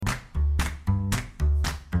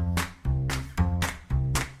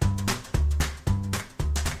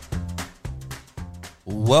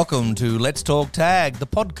Welcome to Let's Talk Tag, the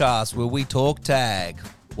podcast where we talk tag.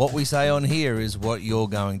 What we say on here is what you're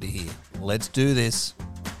going to hear. Let's do this.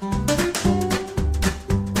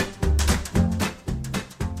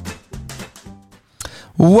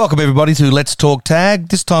 Welcome everybody to Let's Talk Tag.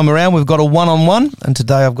 This time around we've got a one-on-one, and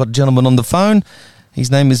today I've got a gentleman on the phone.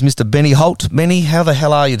 His name is Mr. Ben Holt. Benny, how the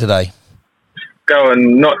hell are you today?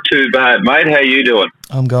 Going not too bad, mate. How you doing?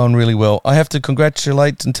 I'm going really well. I have to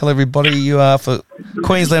congratulate and tell everybody you are for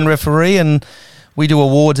Queensland referee, and we do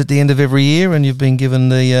awards at the end of every year, and you've been given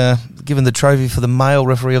the trophy for the male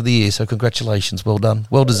referee of the year. So congratulations, well done,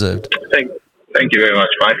 well deserved. Thank you very much,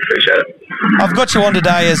 mate. Appreciate it. I've got you on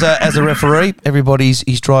today as a referee. Everybody's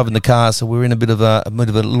driving the car, so we're in a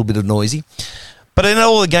little bit of noisy. But in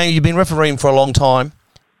all the games, you've been refereeing for a long time.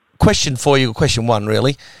 Question for you, question one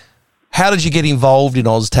really. How did you get involved in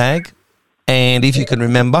OzTag? And if you can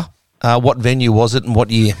remember, what venue was it and what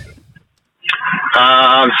year?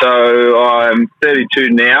 So I'm 32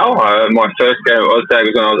 now. My first game at OzTag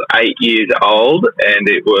was when I was 8 years old, and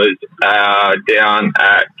it was down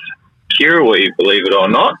at QLD, believe it or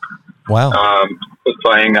not. Wow. Was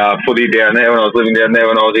playing footy down there when I was living down there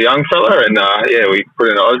when I was a young fella, and we put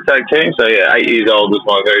in an OzTag team. So 8 years old was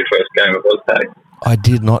my very first game of OzTag. I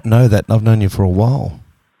did not know that. I've known you for a while.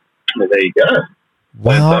 Well, there you go.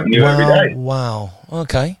 Wow, new every day. Wow.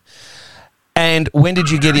 Okay. And when did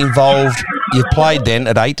you get involved? You played then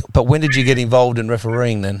at 8, but when did you get involved in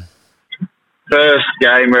refereeing then? First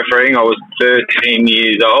game refereeing, I was 13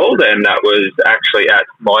 years old, and that was actually at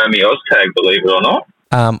Miami OzTag, believe it or not.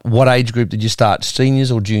 What age group did you start, seniors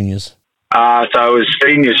or juniors? So I was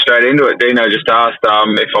senior straight into it. Dino just asked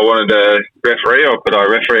if I wanted to referee or could I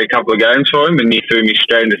referee a couple of games for him, and he threw me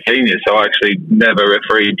straight into seniors. So I actually never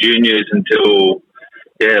refereed juniors until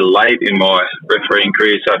late in my refereeing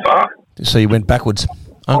career so far. So you went backwards.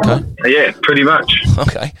 Okay. Yeah, pretty much.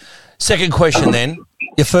 Okay. Second question then.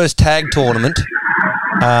 Your first tag tournament,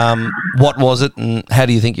 what was it and how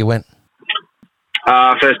do you think you went?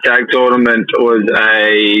 First tag tournament was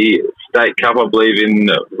a state cup, I believe, in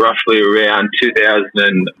roughly around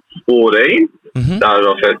 2014. Mm-hmm. Started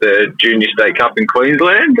off at the Junior State Cup in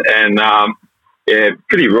Queensland, and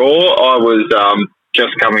pretty raw. I was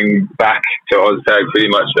just coming back to OzTag pretty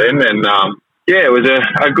much then, and it was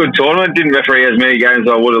a good tournament. Didn't referee as many games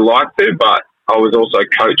as I would have liked to, but I was also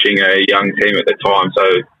coaching a young team at the time,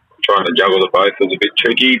 so trying to juggle the both was a bit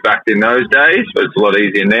tricky back in those days, but it's a lot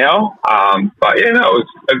easier now. It was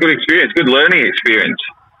a good experience, good learning experience.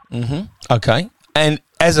 Mm-hmm. Okay. And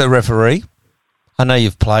as a referee, I know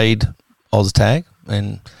you've played OzTag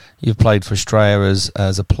and you've played for Australia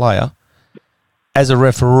as a player. As a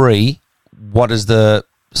referee, what is the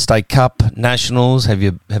State Cup, Nationals? Have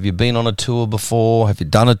you been on a tour before? Have you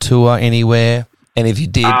done a tour anywhere? And if you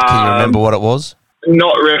did, can you remember what it was?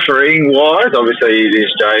 Not refereeing-wise, obviously the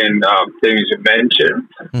Australian teams you mentioned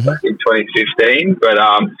back in 2015. But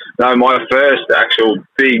no, my first actual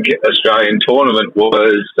big Australian tournament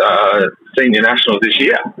was Senior Nationals this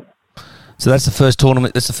year. So that's the first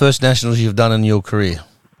tournament, that's the first Nationals you've done in your career?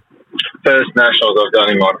 First Nationals I've done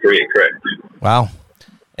in my career, correct. Wow.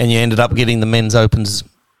 And you ended up getting the Men's Opens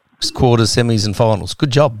quarters, semis and finals.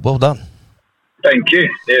 Good job. Well done. Thank you.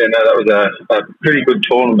 Yeah, no, that was a pretty good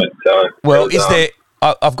tournament. So well,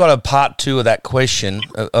 I've got a part two of that question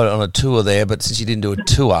on a tour there, but since you didn't do a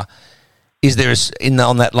tour, is there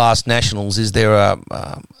on that last Nationals, is there a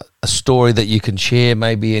story that you can share,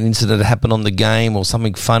 maybe an incident that happened on the game or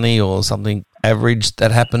something funny or something average that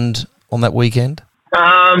happened on that weekend?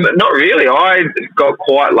 Not really. I got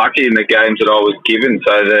quite lucky in the games that I was given.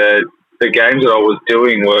 So the games that I was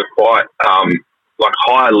doing were quite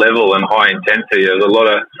high level and high intensity. There was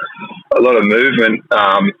a lot of movement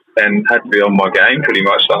and had to be on my game pretty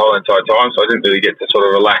much the whole entire time. So I didn't really get to sort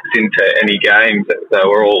of relax into any games. They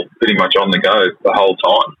were all pretty much on the go the whole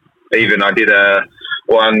time. Even I did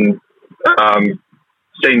one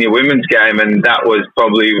senior women's game, and that was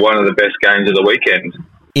probably one of the best games of the weekend.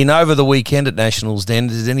 Over the weekend at Nationals then,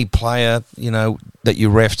 does any player, that you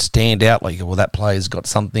refed stand out? Like, well, that player's got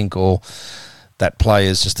something, or that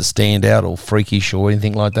player's just a standout or freakish or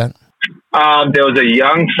anything like that? There was a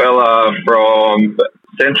young fella from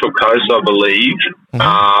Central Coast, I believe.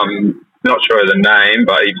 Mm-hmm. Not sure of the name,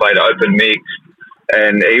 but he played open mix,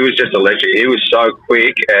 and he was just electric. He was so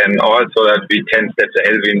quick, and I thought I had to be 10 steps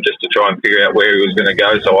ahead of him just to try and figure out where he was going to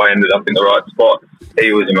go, so I ended up in the right spot.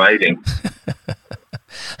 He was amazing.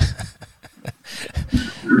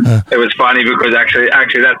 It was funny because actually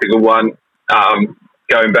that's a good one.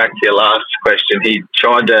 Going back to your last question, he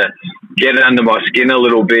tried to get it under my skin a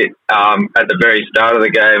little bit at the very start of the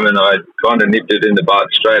game, and I kind of nipped it in the butt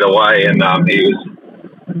straight away, and he was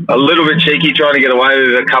a little bit cheeky trying to get away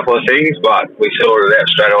with a couple of things, but we sorted it out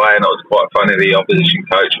straight away, and it was quite funny. The opposition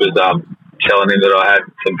coach was telling him that I had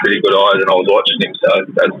some pretty good eyes and I was watching him, so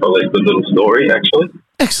that's probably a good little story, actually.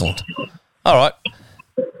 Excellent. All right.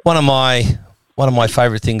 One of my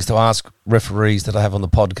favourite things to ask referees that I have on the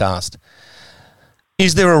podcast,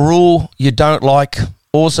 is there a rule you don't like?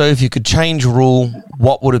 Also, if you could change a rule,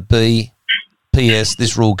 what would it be? P.S.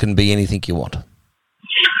 This rule can be anything you want.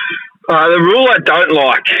 The rule I don't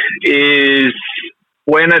like is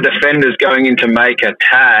when a defender's going in to make a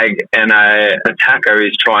tag and an attacker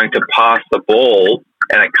is trying to pass the ball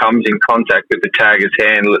and it comes in contact with the tagger's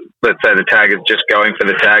hand. Let's say the tagger's just going for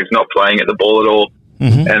the tags, not playing at the ball at all,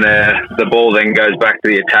 and the ball then goes back to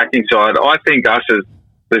the attacking side. I think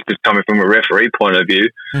this is coming from a referee point of view,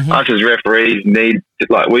 us as referees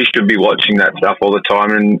we should be watching that stuff all the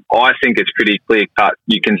time, and I think it's pretty clear cut.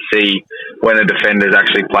 You can see when a defender's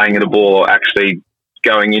actually playing at a ball or actually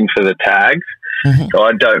going in for the tags. So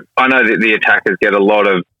I know that the attackers get a lot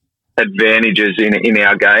of advantages in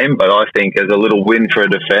our game, but I think as a little win for a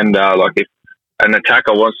defender, like if an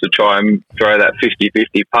attacker wants to try and throw that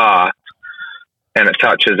 50-50 pass and it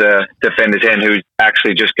touches a defender's hand who's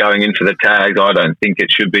actually just going in for the tags, I don't think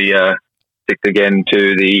it should be sticked again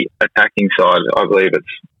to the attacking side. I believe it's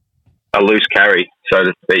a loose carry, so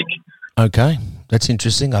to speak. Okay, that's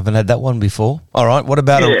interesting. I haven't had that one before. All right, what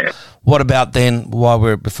about then?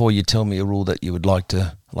 Before you tell me a rule that you would like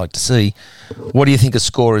to see, what do you think a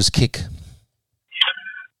scorer's kick?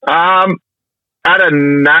 At a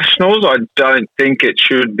nationals, I don't think it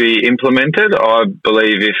should be implemented. I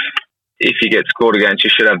believe if you get scored against, you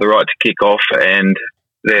should have the right to kick off, and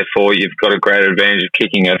therefore you've got a great advantage of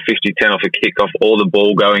kicking a 50-10 off a kick off or the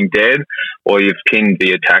ball going dead, or you've pinned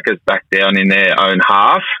the attackers back down in their own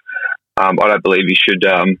half. I don't believe you should,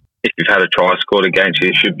 if you've had a try scored against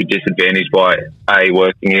you should be disadvantaged by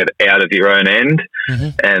working it out of your own end,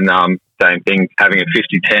 and same thing, having a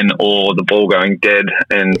 50-10 or the ball going dead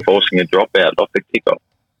and forcing a dropout off the kickoff.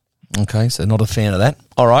 Okay, so not a fan of that.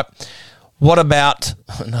 All right. What about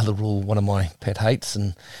another rule, one of my pet hates,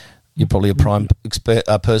 and you're probably a prime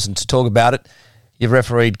person to talk about it. You've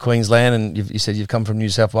refereed Queensland, and you said you've come from New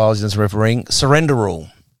South Wales as refereeing. Surrender rule.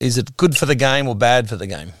 Is it good for the game or bad for the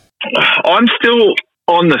game? I'm still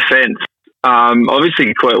on the fence.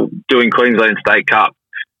 Obviously, doing Queensland State Cup,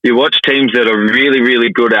 you watch teams that are really, really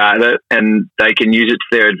good at it, and they can use it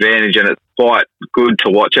to their advantage, and it's quite good to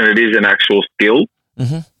watch, and it is an actual skill.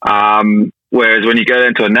 Whereas when you go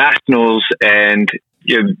into a nationals and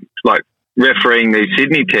you're like refereeing these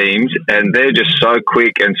Sydney teams, and they're just so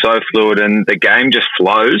quick and so fluid, and the game just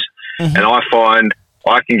flows. And I find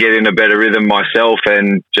I can get in a better rhythm myself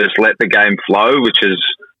and just let the game flow, which is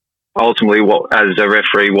ultimately as a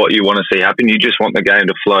referee, what you want to see happen. You just want the game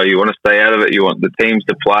to flow. You want to stay out of it. You want the teams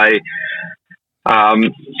to play.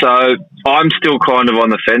 So I'm still kind of on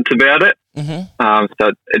the fence about it.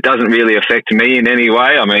 So it doesn't really affect me in any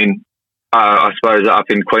way. I mean, I suppose up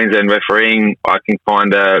in Queensland refereeing, I can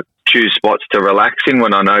kind of choose spots to relax in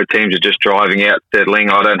when I know teams are just driving out, settling.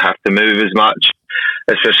 I don't have to move as much,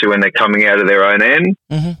 especially when they're coming out of their own end.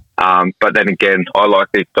 But then again, I like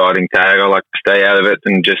the exciting tag. I like to stay out of it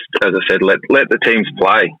and just, as I said, let the teams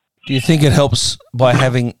play. Do you think it helps by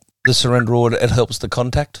having the surrender order? It helps the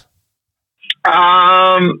contact?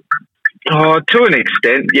 To an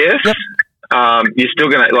extent, yes. Yep. You're still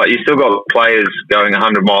got players going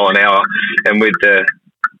 100 mile an hour, and with the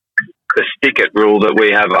stick it rule that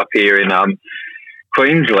we have up here in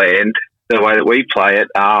Queensland, the way that we play it,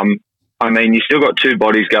 I mean, you still got two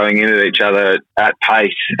bodies going into each other at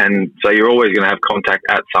pace, and so you're always going to have contact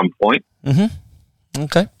at some point.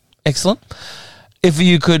 Okay, excellent. If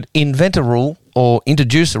you could invent a rule or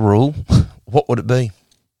introduce a rule, what would it be?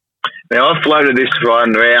 Now, I've floated this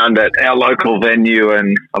one around at our local venue,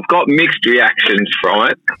 and I've got mixed reactions from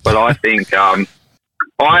it. But I think, I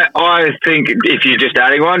think if you're just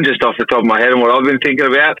adding one, just off the top of my head, and what I've been thinking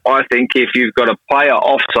about, I think if you've got a player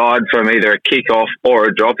offside from either a kick-off or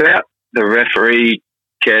a dropout, the referee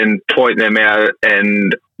can point them out,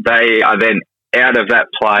 and they are then out of that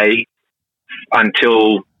play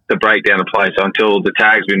until the breakdown of play. So until the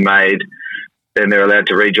tag's been made, then they're allowed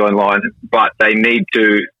to rejoin line. But they need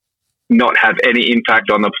to not have any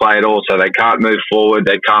impact on the play at all. So they can't move forward.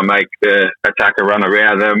 They can't make the attacker run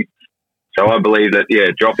around them. So I believe that,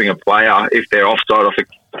 dropping a player, if they're offside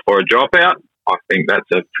for a dropout, I think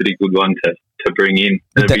that's a pretty good one to bring in.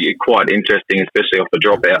 It'd be quite interesting, especially off a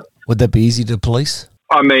dropout. Would that be easy to police?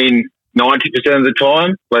 I mean, 90% of the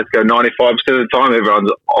time, let's go 95% of the time,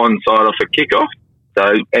 everyone's onside off a kickoff.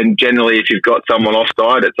 So, and generally, if you've got someone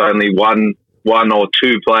offside, it's only one or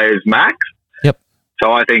two players max. Yep.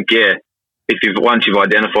 So I think, if once you've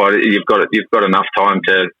identified it, you've got enough time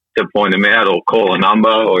to point them out or call a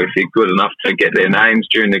number, or if you're good enough to get their names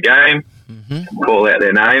during the game, call out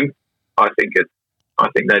their name. I think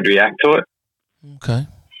they'd react to it. Okay,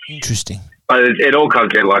 interesting. But it all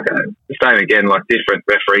comes in like the same again, like different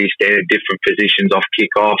referees stand in different positions off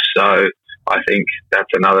kickoff. So I think that's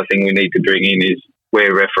another thing we need to bring in is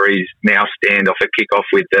where referees now stand off a kickoff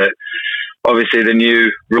with obviously the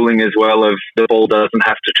new ruling as well of the ball doesn't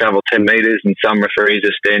have to travel 10 metres, and some referees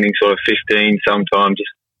are standing sort of 15, sometimes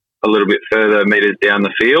a little bit further metres down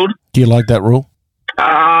the field. Do you like that rule?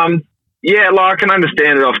 Yeah, I can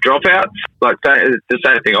understand it off dropouts. It's the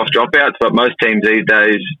same thing off dropouts, but most teams these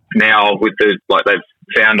days now they've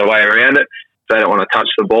found a way around it. If they don't want to touch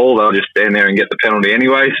the ball, they'll just stand there and get the penalty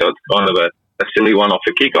anyway. So it's kind of a silly one off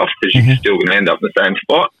a kickoff because you're still going to end up in the same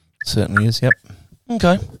spot. Certainly is. Yep.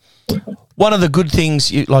 Okay. One of the good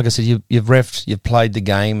things, like I said, you've reffed, you've played the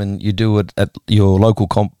game, and you do it at your local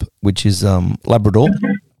comp, which is Labrador,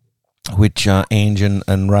 which Ange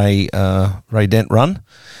and Ray Dent run.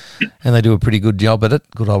 And they do a pretty good job at it,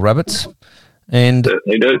 good old rabbits. And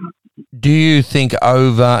they do you think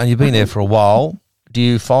and you've been there for a while, do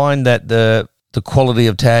you find that the quality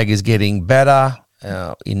of tag is getting better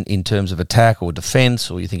in terms of attack or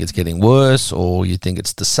defence, or you think it's getting worse, or you think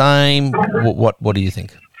it's the same? What do you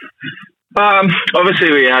think?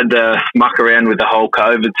 Obviously, we had to muck around with the whole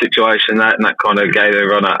COVID situation, and that kind of gave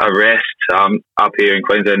everyone a rest. Up here in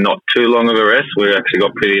Queensland, not too long of a rest. We actually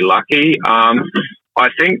got pretty lucky. I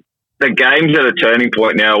think the game's at a turning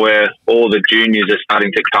point now where all the juniors are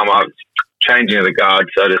starting to come up, changing of the guard,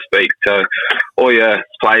 so to speak. So all your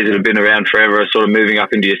players that have been around forever are sort of moving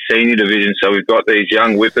up into your senior division. So we've got these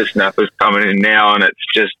young whippersnappers coming in now, and it's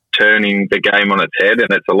just turning the game on its head, and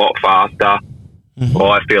it's a lot faster.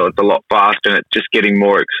 Well, I feel it's a lot faster, and it's just getting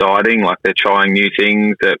more exciting. Like they're trying new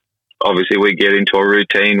things that obviously we get into a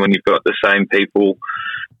routine when you've got the same people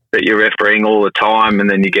that you're refereeing all the time, and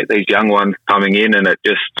then you get these young ones coming in, and it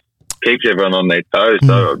just keeps everyone on their toes.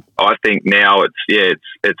 So I think now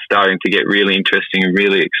it's starting to get really interesting and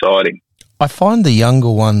really exciting. I find the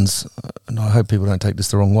younger ones, and I hope people don't take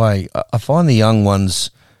this the wrong way, I find the young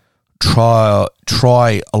ones try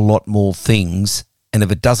a lot more things, and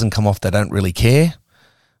if it doesn't come off, they don't really care.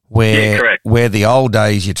 Where the old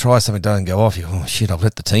days, you try something, doesn't go off, I've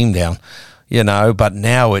let the team down, but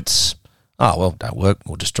now it's, don't work,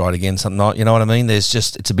 we'll just try it again, something like, you know what I mean?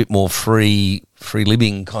 It's a bit more free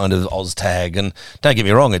living kind of Oz tag, and don't get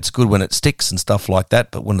me wrong, it's good when it sticks and stuff like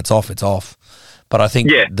that, but when it's off, it's off. But I think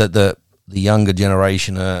that the younger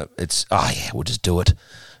generation, we'll just do it.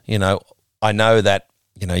 I know that,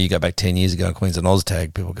 you go back 10 years ago in Queensland Oz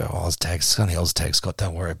tag, people go, Oz tag, it's only Oz tag, Scott,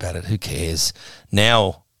 don't worry about it, who cares?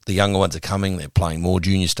 Now the younger ones are coming, they're playing more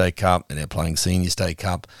junior state cup and they're playing senior state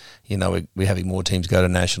cup. We're having more teams go to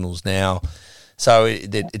nationals now. So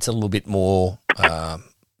it's a little bit more,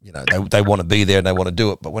 they want to be there and they want to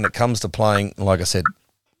do it. But when it comes to playing, like I said,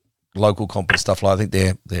 local comp and stuff like, I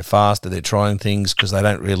think they're faster, they're trying things because they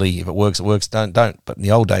don't really, if it works, it works, don't. But in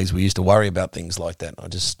the old days, we used to worry about things like that.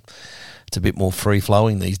 It's a bit more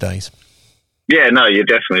free-flowing these days. Yeah, no, you're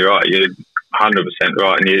definitely right. You're 100%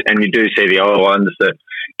 right. And you do see the older ones that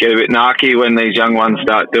get a bit narky when these young ones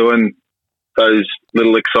start doing those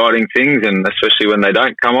little exciting things, and especially when they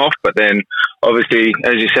don't come off. But then, obviously,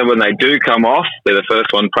 as you said, when they do come off, they're the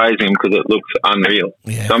first one praising them because it looks unreal.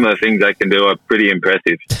 Yeah. Some of the things they can do are pretty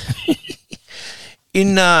impressive.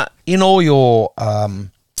 In all your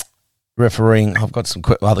refereeing, I've got some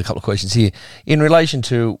other couple of questions here. In relation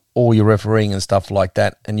to all your refereeing and stuff like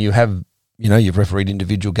that, and you have, you've refereed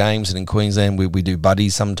individual games, and in Queensland we do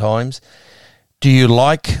buddies sometimes. Do you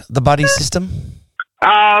like the buddy system?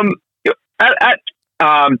 At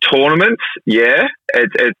tournaments, yeah,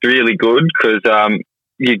 it's really good because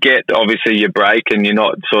you get obviously your break and you're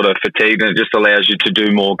not sort of fatigued, and it just allows you to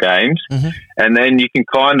do more games, and then you can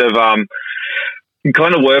kind of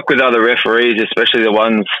work with other referees, especially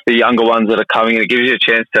the younger ones that are coming in. It gives you a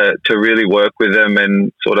chance to really work with them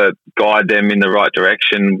and sort of guide them in the right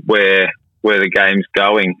direction where the game's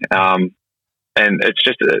going. And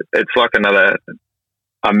it's like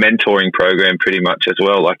a mentoring program pretty much as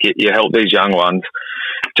well. Like you help these young ones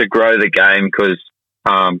to grow the game because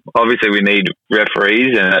obviously we need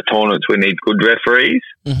referees, and at tournaments we need good referees.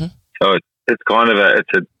 So it's kind of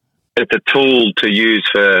it's a tool to use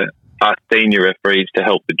for us senior referees to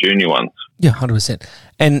help the junior ones. Yeah, 100%.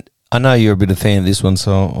 And I know you're a bit of a fan of this one,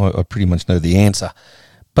 so I pretty much know the answer.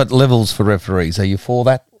 But levels for referees, are you for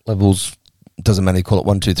that? Levels, doesn't matter, you call it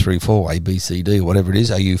 1, 2, 3, 4, A, B, C, D, whatever it is.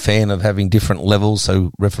 Are you a fan of having different levels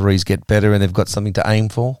so referees get better and they've got something to aim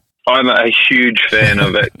for? I'm a huge fan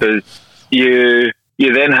of it because you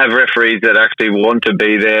then have referees that actually want to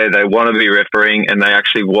be there, they want to be refereeing, and they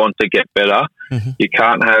actually want to get better. Mm-hmm. You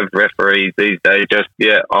can't have referees these days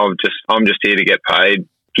I'm just here to get paid.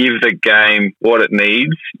 Give the game what it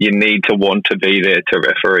needs. You need to want to be there to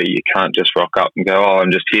referee. You can't just rock up and go, I'm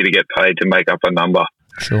just here to get paid to make up a number.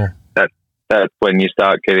 Sure. That's when you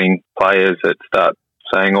start getting players that start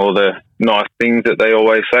saying all the nice things that they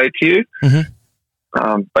always say to you.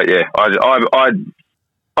 Mm-hmm. But yeah,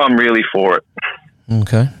 I'm really for it.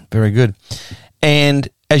 Okay, very good. And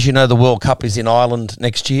as you know, the World Cup is in Ireland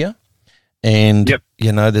next year. And,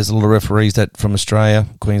 you know, there's a lot of referees that from Australia,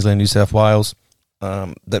 Queensland, New South Wales,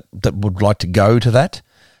 that would like to go to that.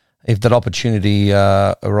 If that opportunity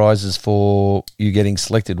arises for you getting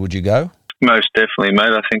selected, would you go? Most definitely,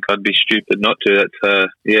 mate. I think I'd be stupid not to. That's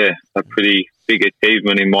a pretty big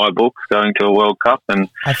achievement in my book, going to a World Cup, and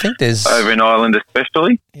I think there's over in Ireland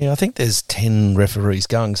especially. Yeah, I think there's 10 referees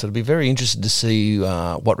going, so it'd be very interesting to see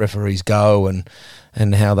what referees go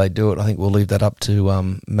and how they do it. I think we'll leave that up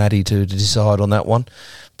to Matty to decide on that one.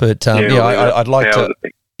 But I'd like to.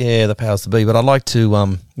 Yeah, the powers to be. But I'd like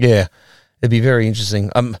to. It'd be very interesting.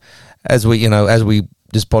 As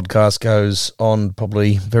this podcast goes on,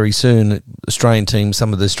 probably very soon, Australian teams.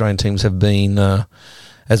 Some of the Australian teams have been,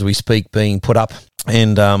 as we speak, being put up,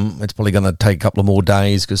 and it's probably going to take a couple of more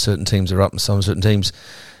days because certain teams are up and some certain teams.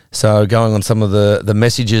 So going on some of the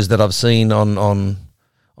messages that I've seen on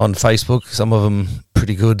Facebook, some of them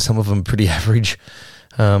pretty good, some of them pretty average.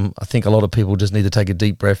 I think a lot of people just need to take a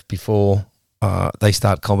deep breath before they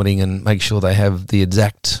start commenting and make sure they have the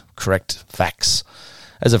exact correct facts.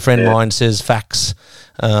 As a friend of mine says, facts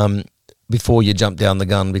before you jump down the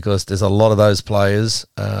gun, because there's a lot of those players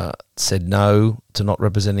said no to not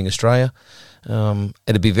representing Australia.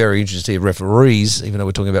 It'd be very interesting if referees, even though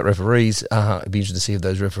we're talking about referees, it'd be interesting to see if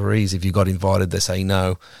those referees, if you got invited, they say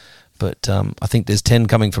no. But I think there's 10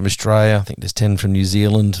 coming from Australia. I think there's 10 from New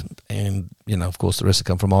Zealand. And, of course, the rest have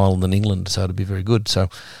come from Ireland and England. So it'd be very good. So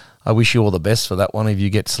I wish you all the best for that one. If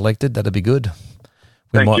you get selected, that'd be good.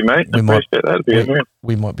 Thank you, mate. I appreciate that.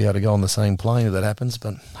 We might be able to go on the same plane if that happens,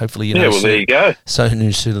 but hopefully there you go.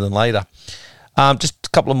 Sooner than later. Just a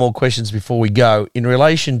couple of more questions before we go. In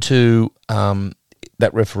relation to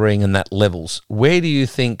that refereeing and that levels, where do you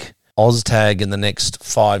think OzTag in the next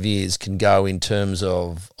 5 years can go in terms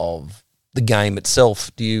of the game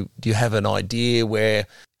itself? Do you have an idea where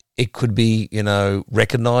it could be,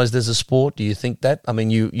 recognised as a sport? Do you think that? I mean,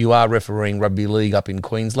 you are refereeing rugby league up in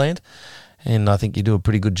Queensland, and I think you do a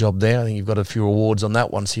pretty good job there. I think you've got a few awards on that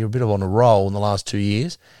one, so you're a bit on a roll in the last 2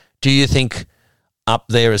 years. Do you think up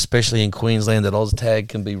there, especially in Queensland, that OzTag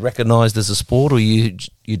can be recognised as a sport, or you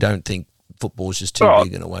don't think football's just too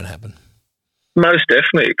big and it won't happen? Most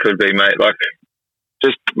definitely it could be, mate. Like,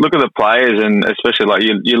 just look at the players, and especially like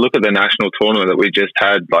you look at the national tournament that we just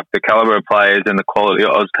had, like the calibre of players and the quality of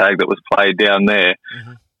OzTag that was played down there.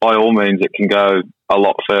 Mm-hmm. By all means, it can go a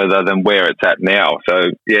lot further than where it's at now. So,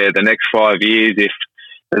 the next 5 years, if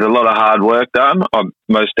there's a lot of hard work done,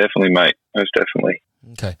 most definitely, mate. Most definitely.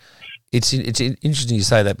 Okay. It's interesting you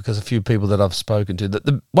say that, because a few people that I've spoken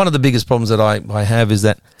to, one of the biggest problems that I have is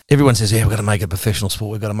that everyone says, we've got to make it a professional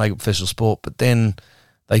sport, but then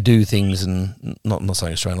they do things, and not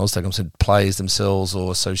saying Australian OzTag, I'm saying players themselves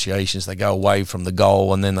or associations, they go away from the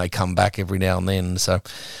goal and then they come back every now and then. So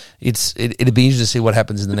it'd be interesting to see what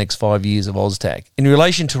happens in the next 5 years of OzTag. In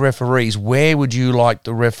relation to referees, where would you like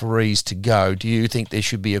the referees to go? Do you think there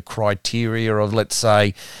should be a criteria of, let's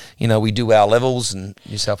say, we do our levels in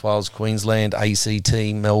New South Wales, Queensland, ACT,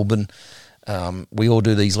 Melbourne, we all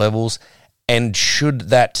do these levels, and should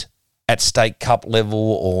that at state cup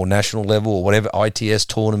level or national level or whatever, ITS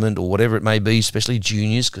tournament or whatever it may be, especially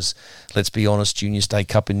juniors, because let's be honest, junior state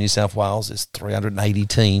cup in New South Wales is 380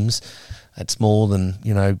 teams. That's more than,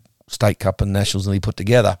 state cup and nationals nearly put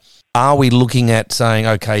together. Are we looking at saying,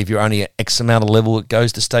 okay, if you're only at X amount of level, it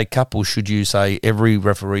goes to state cup, or should you say every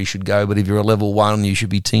referee should go, but if you're a level 1, you should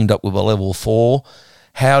be teamed up with a level 4?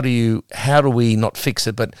 How do we not fix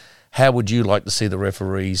it, but how would you like to see the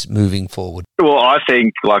referees moving forward? Well, I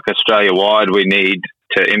think, like Australia-wide, we need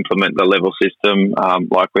to implement the level system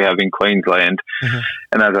like we have in Queensland. Mm-hmm.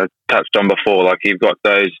 And as I touched on before, like you've got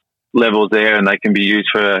those levels there and they can be used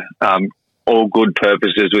for all good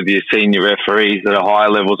purposes with your senior referees that are higher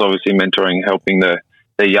levels, obviously mentoring, helping the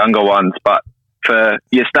younger ones. But for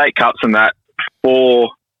your state cups and that, for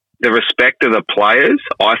the respect of the players,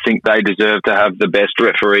 I think they deserve to have the best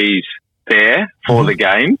referees there for the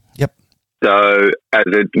game. Yep. So,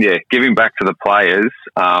 giving back to the players,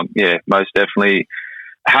 most definitely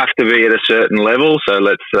have to be at a certain level. So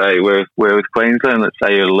let's say we're with Queensland. Let's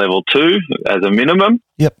say you're level 2 as a minimum.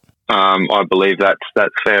 Yep. I believe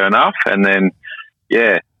that's fair enough. And then,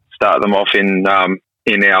 start them off in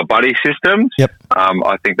our buddy systems. Yep.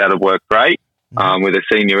 I think that'll work great with a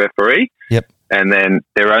senior referee. Yep. And then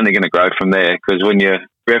they're only going to grow from there, because when you're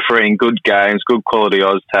refereeing good games, good quality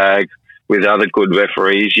Oz tag with other good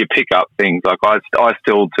referees, you pick up things. Like I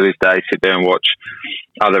still to this day sit there and watch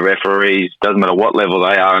other referees, doesn't matter what level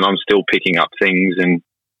they are, and I'm still picking up things and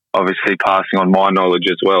obviously passing on my knowledge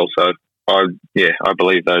as well. So I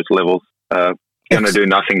believe those levels are going to do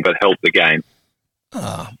nothing but help the game.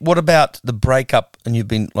 What about the breakup? And you've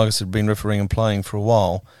been, like I said, been refereeing and playing for a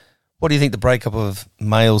while. What do you think the breakup of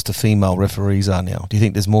males to female referees are now? Do you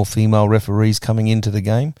think there's more female referees coming into the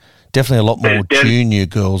game? Definitely a lot more junior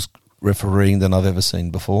girls refereeing than I've ever seen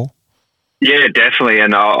before. Yeah, definitely.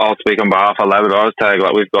 And I'll speak on behalf of Labrador Tag.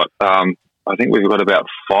 Like we've got, I think we've got about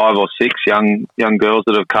 5 or 6 young girls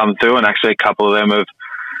that have come through, and actually a couple of them have.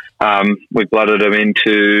 We blooded them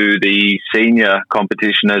into the senior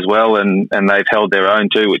competition as well, and they've held their own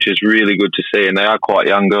too, which is really good to see. And they are quite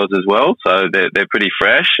young girls as well, so they're pretty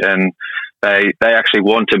fresh, and they actually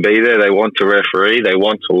want to be there. They want to referee. They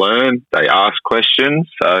want to learn. They ask questions.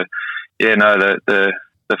 So,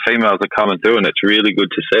 the females are coming through, and it's really good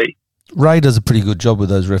to see. Ray does a pretty good job with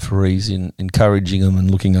those referees in encouraging them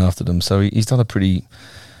and looking after them. So he's done a pretty,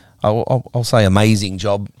 I'll say, amazing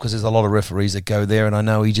job, because there's a lot of referees that go there, and I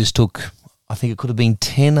know he just took, I think it could have been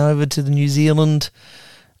 10 over to the New Zealand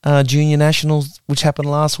Junior Nationals, which happened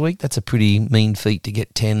last week. That's a pretty mean feat to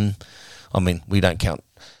get 10. I mean, we don't count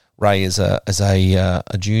Ray as a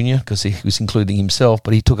junior because he was including himself,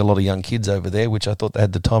 but he took a lot of young kids over there, which I thought they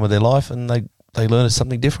had the time of their life, and they learned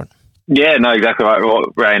something different. Yeah, no, exactly right. What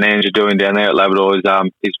Ray and Ange are doing down there at Labrador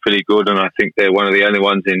is pretty good, and I think they're one of the only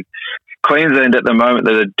ones in Queensland at the moment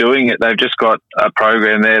that are doing it. They've just got a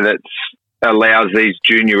program there that allows these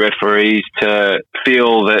junior referees to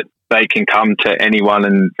feel that they can come to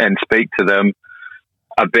anyone and speak to them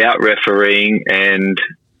about refereeing and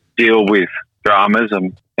deal with dramas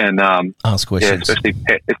and ask questions.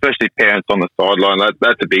 Yeah, especially parents on the sideline.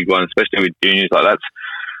 That's a big one, especially with juniors. Like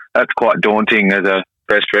that's quite daunting as a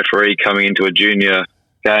fresh referee coming into a junior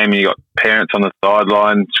game, and you got parents on the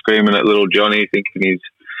sideline screaming at little Johnny, thinking he's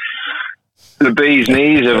the bee's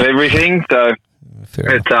knees of everything. So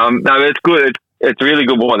it's good. It's really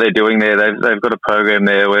good what they're doing there. They've got a program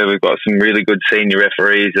there where we've got some really good senior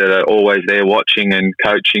referees that are always there watching and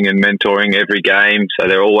coaching and mentoring every game. So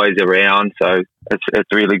they're always around. So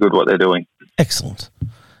it's really good what they're doing. Excellent.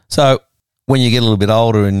 So when you get a little bit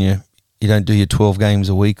older and you don't do your 12 games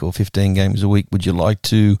a week or 15 games a week, would you like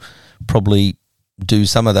to probably do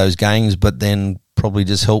some of those games but then probably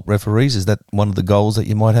just help referees? Is that one of the goals that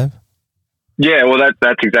you might have? Yeah, well,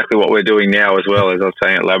 that's exactly what we're doing now as well, as I was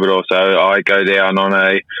saying at Labrador. So I go down on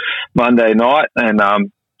a Monday night and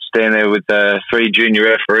stand there with the 3 junior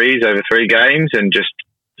referees over 3 games and just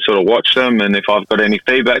sort of watch them. And if I've got any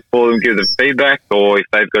feedback for them, give them feedback, or if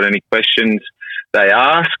they've got any questions, they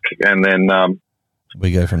ask, and then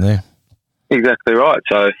we go from there. Exactly right.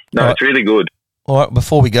 So, no, It's really good. All right,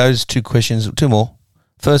 before we go, there's 2 questions, 2 more.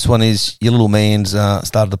 First one is, your little man's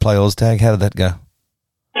started to play OzTag. How did that go?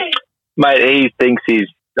 Mate, he thinks he's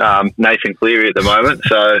Nathan Cleary at the moment,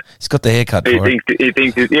 so he's got the haircut. He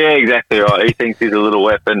thinks yeah, exactly right. He thinks he's a little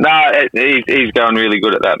weapon. No, he's going really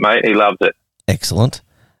good at that, mate. He loves it. Excellent.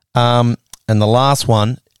 And the last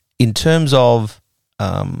one, in terms of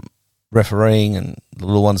refereeing and the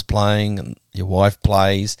little ones playing and your wife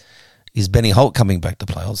plays, is Benny Holt coming back to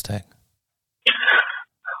play OzTag?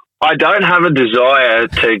 I don't have a desire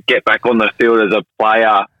to get back on the field as a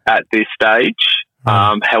player at this stage.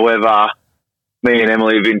 However, me and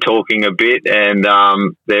Emily have been talking a bit, and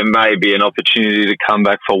there may be an opportunity to come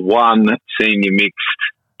back for one senior mixed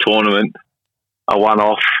tournament, a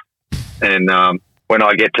one-off. And when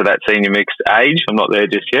I get to that senior mixed age, I'm not there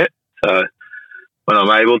just yet. So when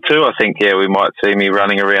I'm able to, I think, we might see me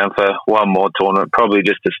running around for one more tournament, probably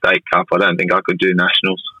just a state cup. I don't think I could do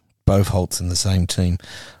nationals. Both Holts in the same team.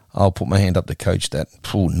 I'll put my hand up to coach that.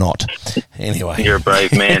 Not. Anyway. You're a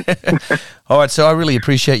brave man. All right, so I really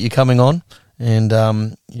appreciate you coming on. And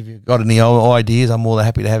if you've got any ideas, I'm more than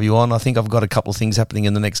happy to have you on. I think I've got a couple of things happening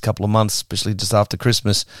in the next couple of months, especially just after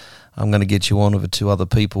Christmas. I'm going to get you on with 2 other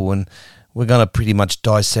people, and we're going to pretty much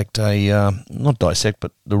dissect not dissect,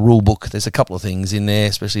 but the rule book. There's a couple of things in there,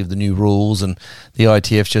 especially with the new rules, and the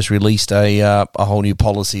ITF just released a whole new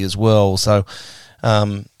policy as well. So,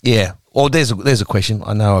 Or there's a question.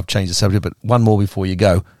 I know I've changed the subject, but one more before you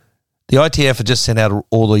go. The ITF have just sent out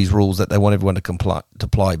all these rules that they want everyone to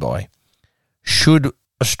comply by. Should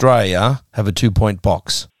Australia have a 2-point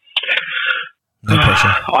box? No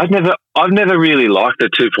pressure. I've never really liked the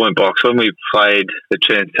 2-point box. When we played the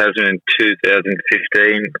Trans-Tasman in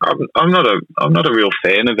 2015, I'm not a real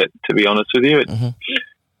fan of it, to be honest with you.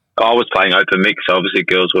 I was playing open mix, so obviously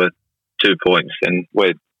girls were 2 points, and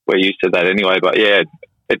we're used to that anyway. But yeah,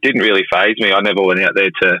 it didn't really faze me. I never went out there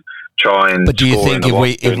to try and. But do you think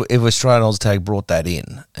if Australian Oztag brought that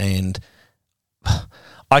in, and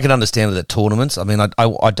I can understand it at tournaments. I mean,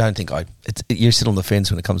 I don't think you sit on the fence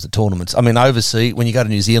when it comes to tournaments. I mean, overseas, when you go to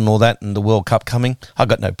New Zealand and all that, and the World Cup coming, I've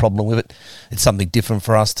got no problem with it. It's something different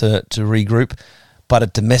for us to regroup. But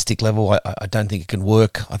at domestic level, I don't think it can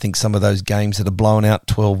work. I think some of those games that are blown out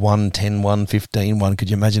 12-1, 10-1, 15-1, could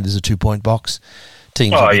you imagine there's a 2-point box?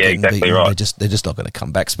 Teams exactly beaten, right. They're just not going to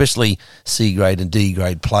come back, especially C grade and D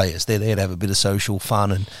grade players. They're there to have a bit of social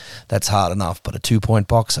fun, and that's hard enough. But a 2-point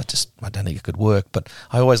box, I don't think it could work. But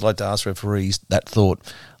I always like to ask referees that thought.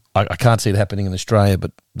 I can't see it happening in Australia,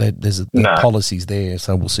 but there's policies there,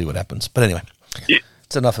 so we'll see what happens. But anyway,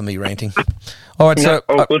 it's enough of me ranting. All right, so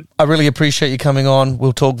I really appreciate you coming on.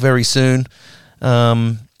 We'll talk very soon.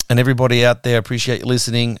 And everybody out there, appreciate you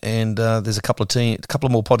listening. And there's a couple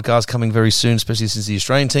of more podcasts coming very soon, especially since the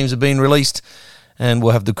Australian teams have been released. And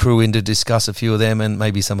we'll have the crew in to discuss a few of them and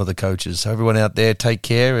maybe some of the coaches. So everyone out there, take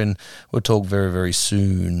care, and we'll talk very, very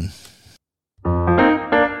soon.